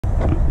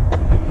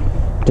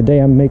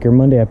Today on Maker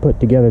Monday, I put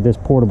together this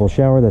portable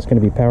shower that's going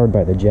to be powered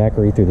by the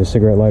Jackery through the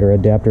cigarette lighter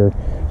adapter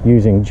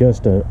using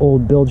just an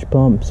old bilge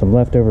pump, some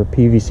leftover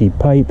PVC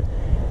pipe,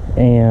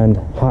 and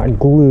hot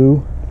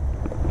glue.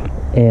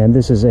 And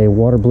this is a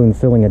water balloon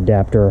filling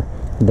adapter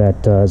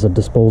that is a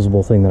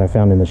disposable thing that I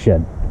found in the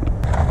shed.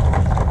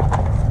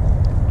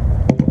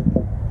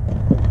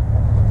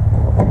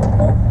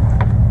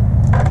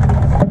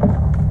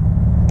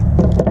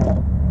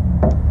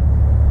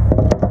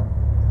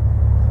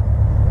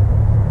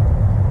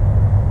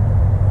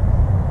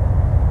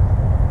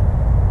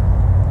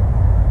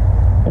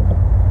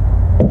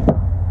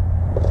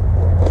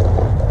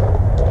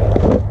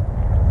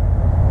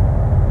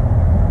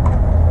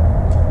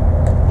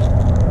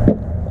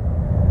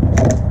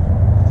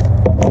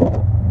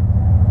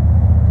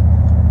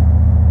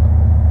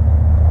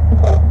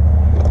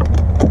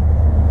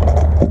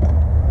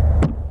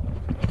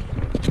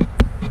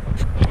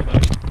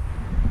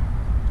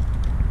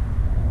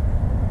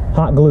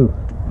 Hot glue.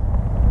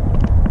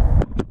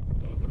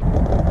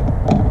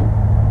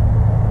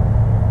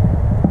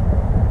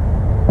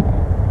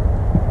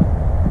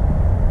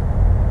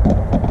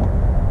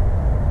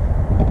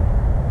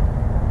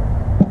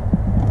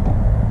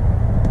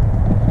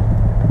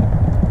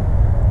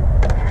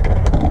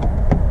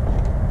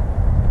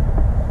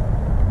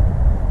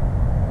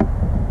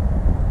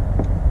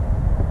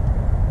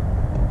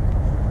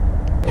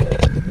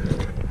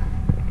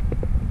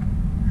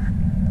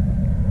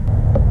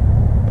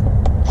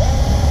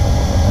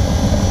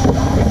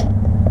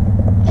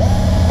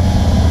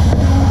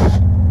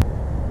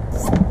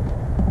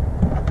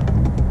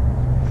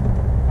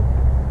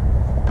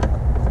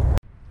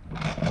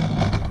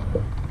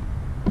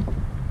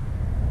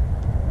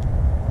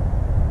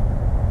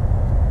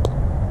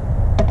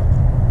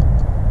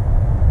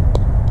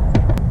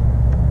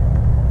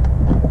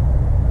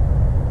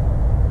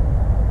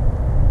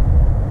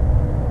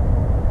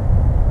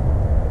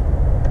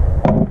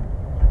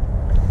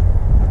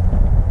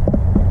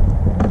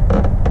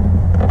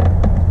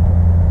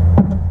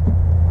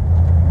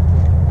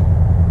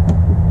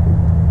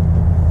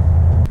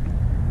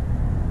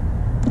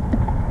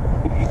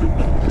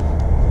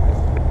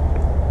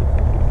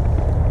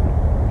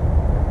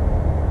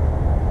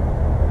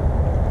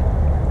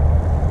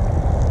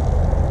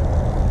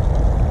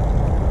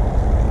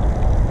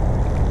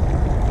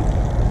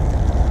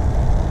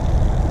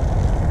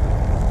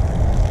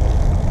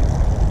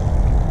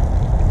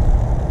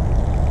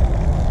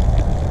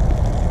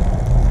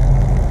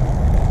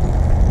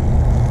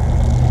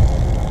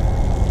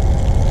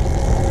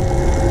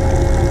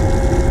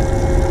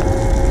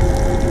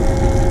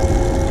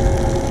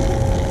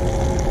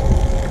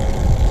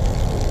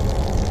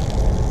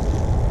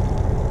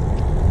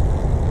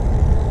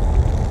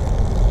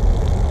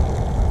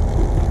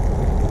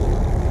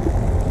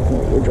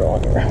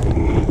 Drawing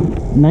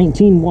here.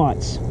 19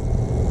 watts. I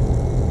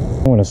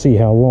want to see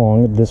how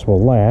long this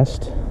will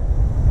last.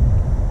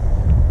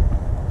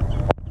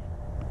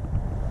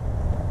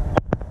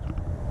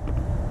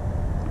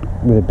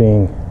 With it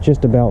being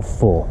just about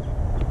full.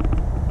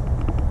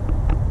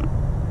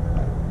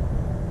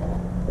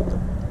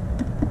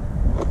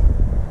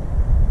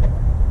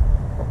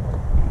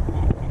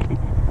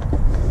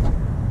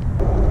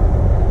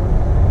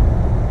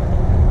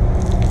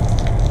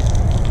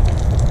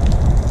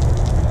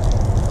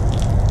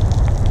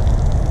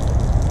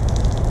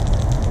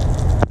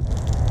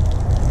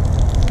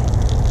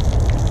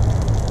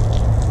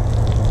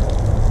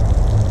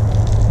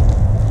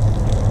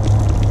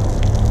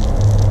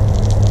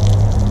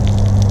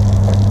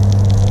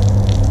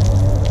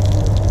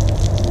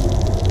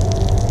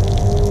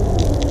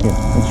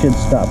 Should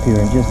stop here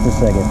in just a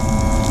second.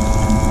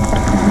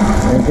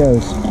 There it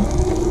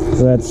goes.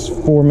 So that's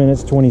 4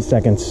 minutes 20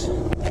 seconds.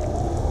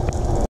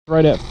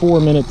 Right at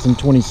 4 minutes and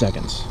 20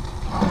 seconds.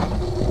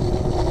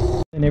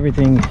 And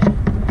everything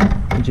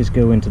can just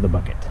go into the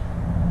bucket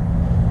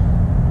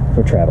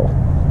for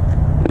travel.